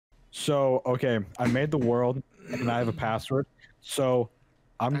So, okay, I made the world, and I have a password. So,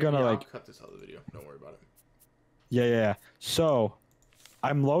 I'm gonna I'll like, cut this out of the video. Don't worry about it. yeah. So,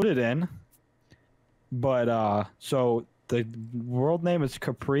 I'm loaded in, but so the world name is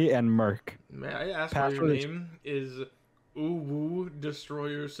Cahpree and Merc. May I ask Password why your name is Uwu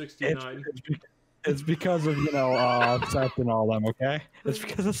Destroyer 69? It's because of Seth and all them. Okay, it's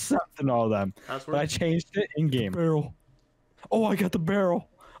because of Seth and all them. Password? But I changed it in game. Barrel. Oh, I got the barrel.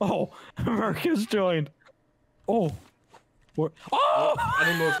 Oh, Merc has joined. Oh. What? Oh! I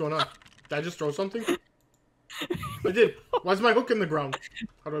didn't know what's going on. Did I just throw something? I did. Why's my hook in the ground?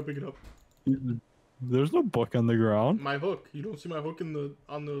 How do I pick it up? There's no book on the ground. My hook. You don't see my hook on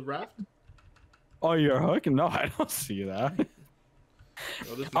the raft? Oh, your hook? No, I don't see that.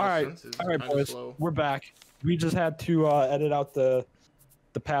 Well, all right, boys. slow. We're back. We just had to edit out the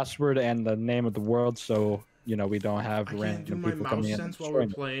password and the name of the world, so we don't have random people coming in. I can't do my mouse sense while we're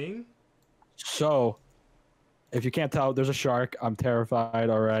playing. So, if you can't tell, there's a shark. I'm terrified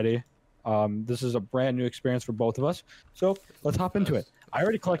already. This is a brand new experience for both of us. So let's hop into it. I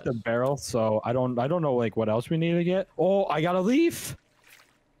already collected a barrel, so I don't know like what else we need to get. Oh, I got a leaf.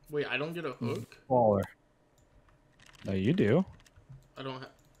 Wait, I don't get a hook? Baller. No, you do. I don't have.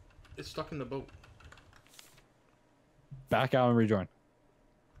 It's stuck in the boat. Back out and rejoin.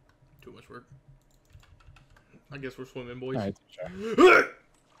 Too much work. I guess we're swimming, boys. All right,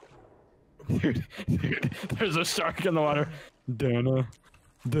 dude, there's a shark in the water. Dana.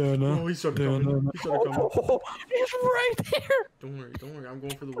 Oh, he started coming. He started coming. Oh, he's right there. Don't worry. I'm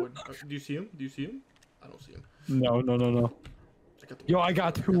going for the wood. Do you see him? I don't see him. No. I got the wood. Yo, I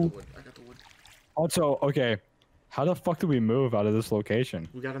got two. I got the wood. Also, okay, how the fuck do we move out of this location?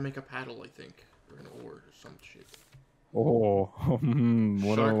 We gotta make a paddle, I think. We're gonna ore or some shit. Oh,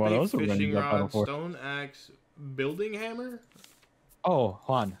 what else are we gonna fishing use that paddle rod, for? stone axe, building hammer. Oh,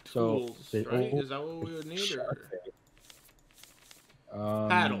 hold on. Tools, right? Is that what we would need? Or?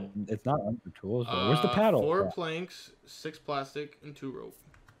 Paddle. It's not under tools. Where's the paddle? 4 planks, 6 plastic, and 2 rope.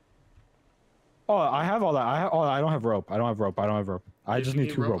 Oh, I have all that. I don't have rope. I don't have rope. I just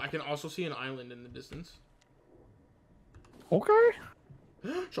need 2 rope. I can also see an island in the distance. Okay.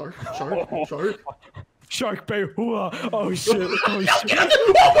 Shark. Shark bait. Oh shit. Oh shit.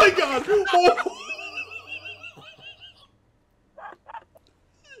 Oh my god.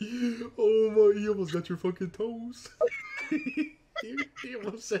 Oh my, you almost got your fucking toes. He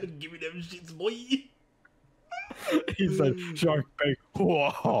almost said, give me them shits, boy. He said, shark bait.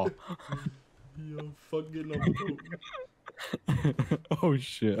 Whoa. Yo, fucking on the boat. Oh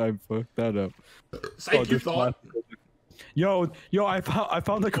shit, I fucked that up. Thank you, thought. Yo, I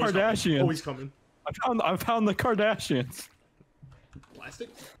found the Kardashians. Oh, he's coming. I found the Kardashians. Plastic?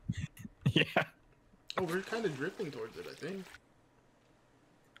 Yeah. Oh, we're kind of drifting towards it, I think.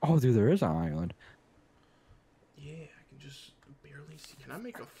 Oh, dude, there is an island. Yeah, I can just barely see. Can I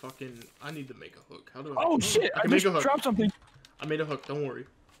make a fucking... I need to make a hook. How do I... Oh, shit! I can make just a hook. dropped something. I made a hook, don't worry.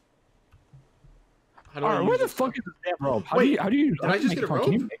 How do Alright, where the fuck is this damn rope? How do you... Did I just get a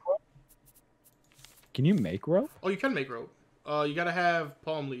rope? Can you make rope? Oh, you can make rope. You gotta have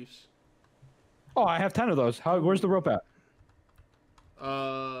palm leaves. Oh, I have 10 of those. Where's the rope at?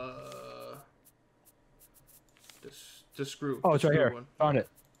 The screw. Oh, it's right here. One.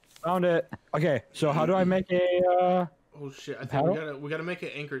 Found it. Okay, so how do I make a Oh shit! I think we gotta make an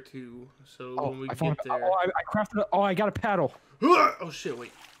anchor too. So when we get there. Oh, I crafted it. Oh, I got a paddle. Oh shit!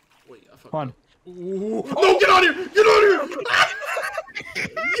 Wait. I fucked Come on. up. Ooh. No! Get out of here! Get out of here! He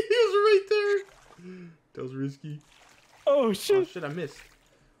was right there. That was risky. Oh shit! Oh shit! I missed.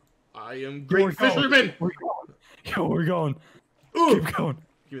 I am great fisherman. We're going. Ooh. Keep going.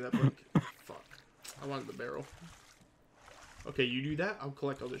 Give me that plank. Fuck. I wanted the barrel. Okay, you do that. I'll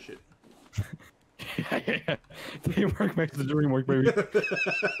collect all this shit. Yeah. Teamwork makes the dream work, baby.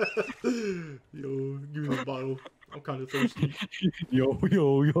 Yo, give me the bottle. I'm kind of thirsty. Yo.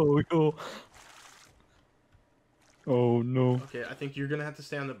 Oh no. Okay, I think you're gonna have to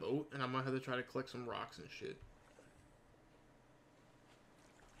stay on the boat, and I'm gonna have to try to collect some rocks and shit.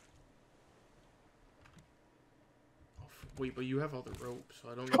 Oh, wait, but you have all the rope, so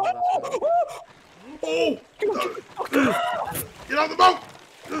I don't know how that's gonna... Oh! Get off the boat!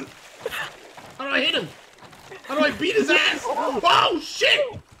 How do I hit him? How do I beat his ass? Oh, shit!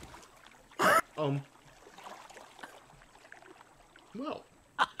 Well,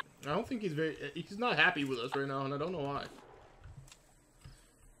 I don't think he's not happy with us right now, and I don't know why.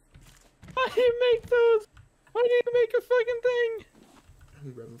 How do you make those? Why do you make a fucking thing?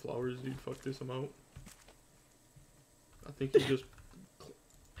 I'm grabbing flowers, dude. Fuck this, I'm out. I think he just...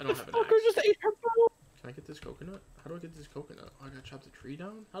 I don't have an axe. Just ate her bowl. Can I get this coconut? How do I get this coconut? Oh, I gotta chop the tree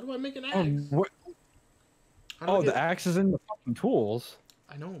down? How do I make an axe? What? Oh, the axe is in the fucking tools.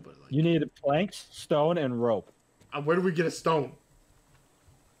 I know, but like... You need planks, stone, and rope. Where do we get a stone?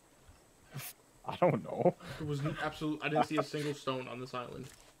 I don't know. There was I didn't see a single stone on this island.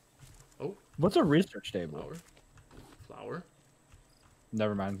 Oh. What's a research table? Flour. Flour.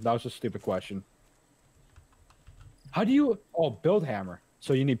 Never mind. That was a stupid question. How do you... Oh, build hammer.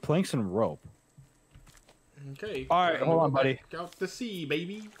 So you need planks and rope. Okay. All right, hold on, buddy. Out to sea,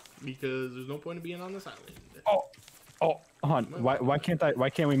 baby. Because there's no point in being on this island. Oh, hold on. Why can't I? Why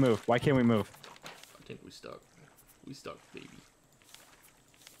can't we move? Why can't we move? I think we stuck. We stuck, baby.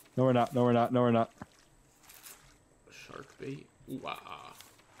 No, we're not. No, we're not. No, we're not. Shark bait. Ooh, ah.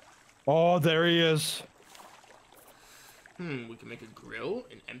 Oh, there he is. We can make a grill,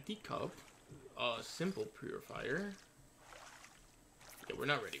 an empty cup, a simple purifier. Yeah, we're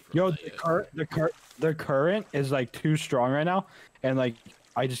not ready for Yo, that the current is like too strong right now, and like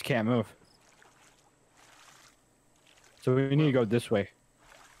I just can't move. So we need to go this way.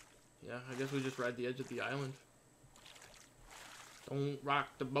 Yeah, I guess we just ride the edge of the island. Don't rock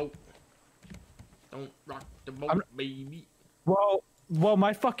the boat. Don't rock the boat, baby. Well,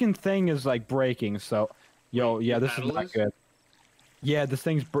 my fucking thing is like breaking. So, yo, yeah, this is not good. Yeah, this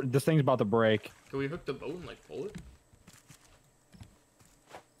thing's about to break. Can we hook the boat and like pull it?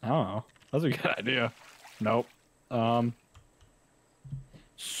 I don't know. That's a good idea. Nope.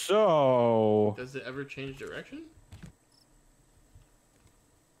 So. Does it ever change direction?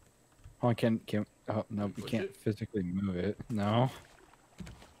 Oh, can oh no, we can't physically move it. No.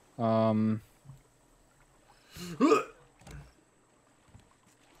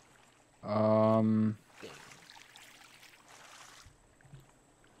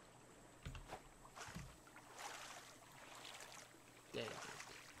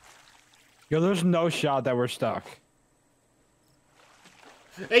 Yo, there's no shot that we're stuck.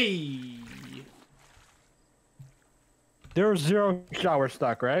 Hey! There's zero shot we're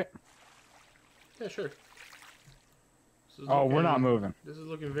stuck, right? Yeah, sure. Oh, we're not moving. This is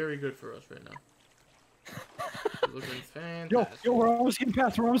looking very good for us right now. This is looking fantastic. Yo, we're almost getting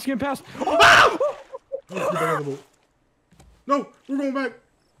past. We're almost getting past. Oh! No, we're going back.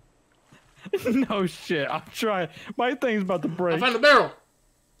 No shit. I'm trying. My thing's about to break. I found a barrel.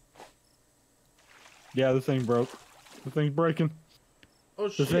 Yeah, this thing broke. The thing's breaking. Oh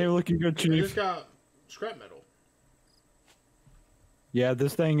shit. This ain't looking good, Chief. I just got scrap metal. Yeah,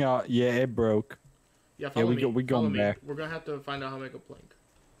 this thing. Yeah, it broke. Yeah, follow me. We going back. We're gonna have to find out how to make a plank.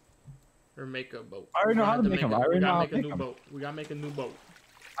 Or make a boat. I already know how to make them. I already know how to make a new boat. We gotta make a new boat.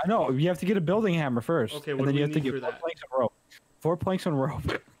 I know. You have to get a building hammer first. Okay, and then you have to get 4 planks and rope. 4 planks and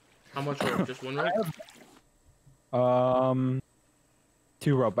rope. How much rope? Just one rope?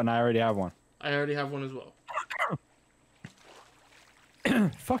 2 rope, and I already have one. I already have one as well.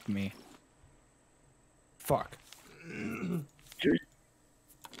 Fuck me. Fuck.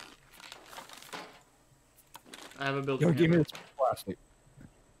 I have a building Yo, hammer. give me this plastic.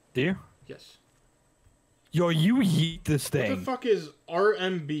 Do you? Yes. Yo, you yeet this thing. What the fuck is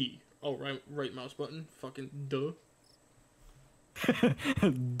RMB? Oh, right mouse button. Fucking duh.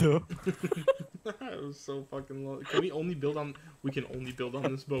 Duh. That was so fucking low. Can we only build on... We can only build on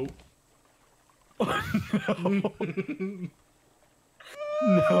this boat. No.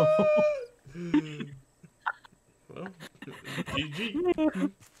 No. Well,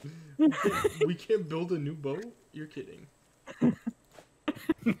 GG. We can't build a new boat? You're kidding.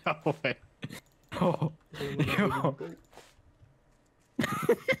 No way. Oh. Yo.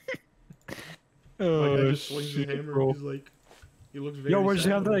 Like, I just swings the hammer and he's like... He looks very Yo, we're just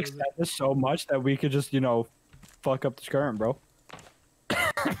sad gonna have to extend this so much that we could just, you know, fuck up this current, bro.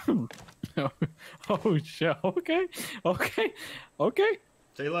 Oh shit. Okay. Okay. Okay.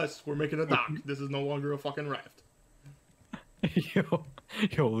 Say less. We're making a dock. This is no longer a fucking raft. Yo,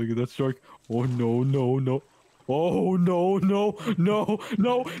 look at that shark. Oh no, no, no. Oh no, no, no,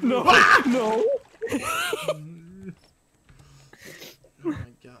 no, no, no. Oh my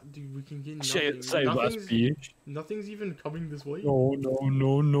god, dude, we can get nothing. Shit, say less, beach. Nothing's even coming this way. No, no,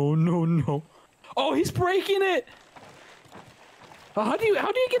 no, no, no, no. Oh, he's breaking it. How do you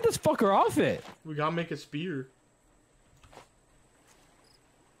get this fucker off it? We gotta make a spear.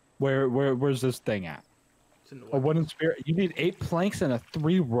 Where's this thing at? It's in the A wooden spear. You need 8 planks and a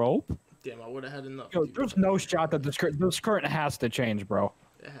 3 rope. Damn, I would have had enough. Yo, there's no shot that this current has to change, bro.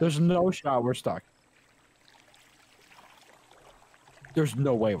 There's no shot we're stuck. There's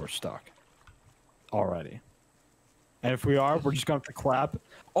no way we're stuck. Already. And if we are, we're just gonna have to clap.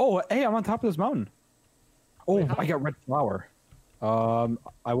 Oh, hey, I'm on top of this mountain. Oh, I got red flour.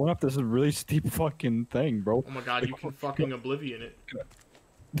 I went up this really steep fucking thing, bro. Oh my god, you can fucking oblivion it.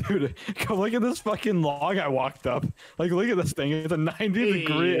 Dude, come look at this fucking log I walked up. Like, look at this thing. It's a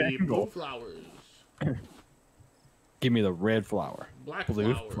 90-degree Hey, angle. blue flowers. Give me the red flower. Black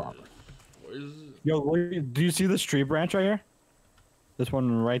Blue flowers. flower. Where's... Yo, look, do you see this tree branch right here? This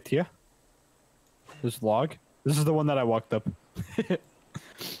one right here? This log? This is the one that I walked up.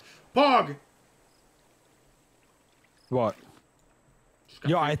 Pog! What?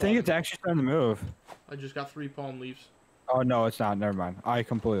 Yo, I think it's actually starting to move. I just got 3 palm leaves. Oh, no, it's not. Never mind. I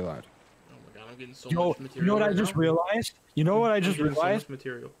completely lied. Oh my god, I'm getting so Yo, much material. you know what right I just now? realized? You know what I just I'm getting realized? So much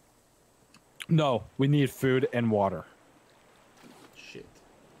material. No, we need food and water. Shit.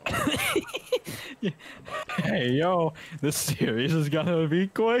 Hey, yo, this series is gonna be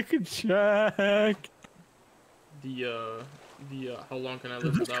quick. Check. How long can I live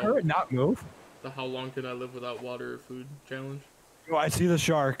Does this without... current not move? The how long can I live without water or food challenge? Yo, I see the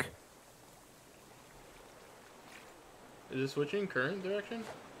shark. Is it switching current direction?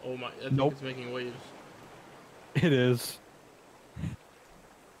 Oh my, I think Nope. it's making waves. It is.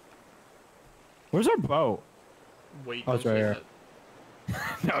 Where's our boat? Wait, Oh, don't it's say right here.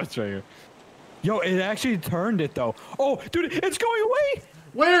 that. No, it's right here. Yo, it actually turned it though. Oh, dude, it's going away!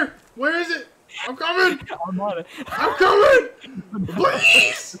 Where? Where is it? I'm coming! I'm on it. I'm coming!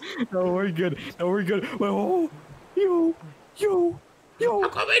 Please! No, we're good. No, we're good. Wait, oh, yo. I'm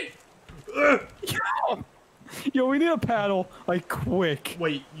coming! Ugh. Yo, we need a paddle, like, quick.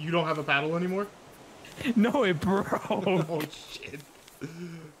 Wait, you don't have a paddle anymore? No, it broke. Oh shit.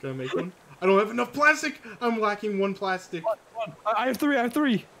 Can I make one? I don't have enough plastic! I'm lacking 1 plastic. I have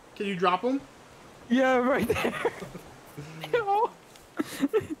 3. Can you drop them? Yeah, right there. Yo.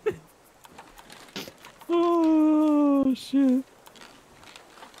 Oh, shit.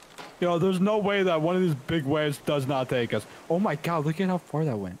 Yo, there's no way that one of these big waves does not take us. Oh my god, look at how far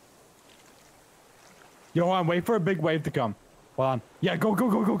that went. Yo, hold on, wait for a big wave to come. Hold on. Yeah,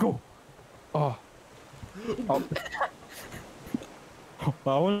 go. Oh. Oh.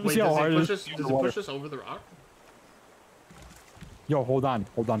 I want to Wait, see how hard does it is. it push us over the rock? Yo, hold on.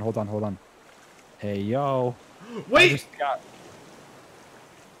 Hey, yo. I Wait! just got...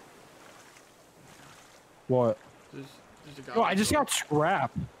 What? There's a god Yo, I just after all. got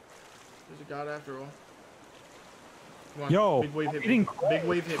scrap. There's a god after all. Come on, Yo, big wave I'm hit eating me. coal. Big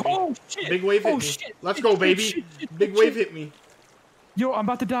wave hit me. Oh, shit. Big wave hit me. Shit. Let's go, baby. Shit. Big wave hit me. Yo, I'm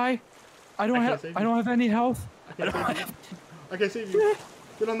about to die. I don't have any health. I can't save you.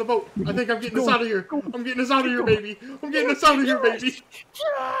 Get on the boat. I think I'm getting us out of here. I'm getting us out of here, baby. I'm getting us out of here, baby.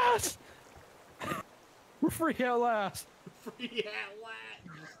 Yes! We're free at last. Free at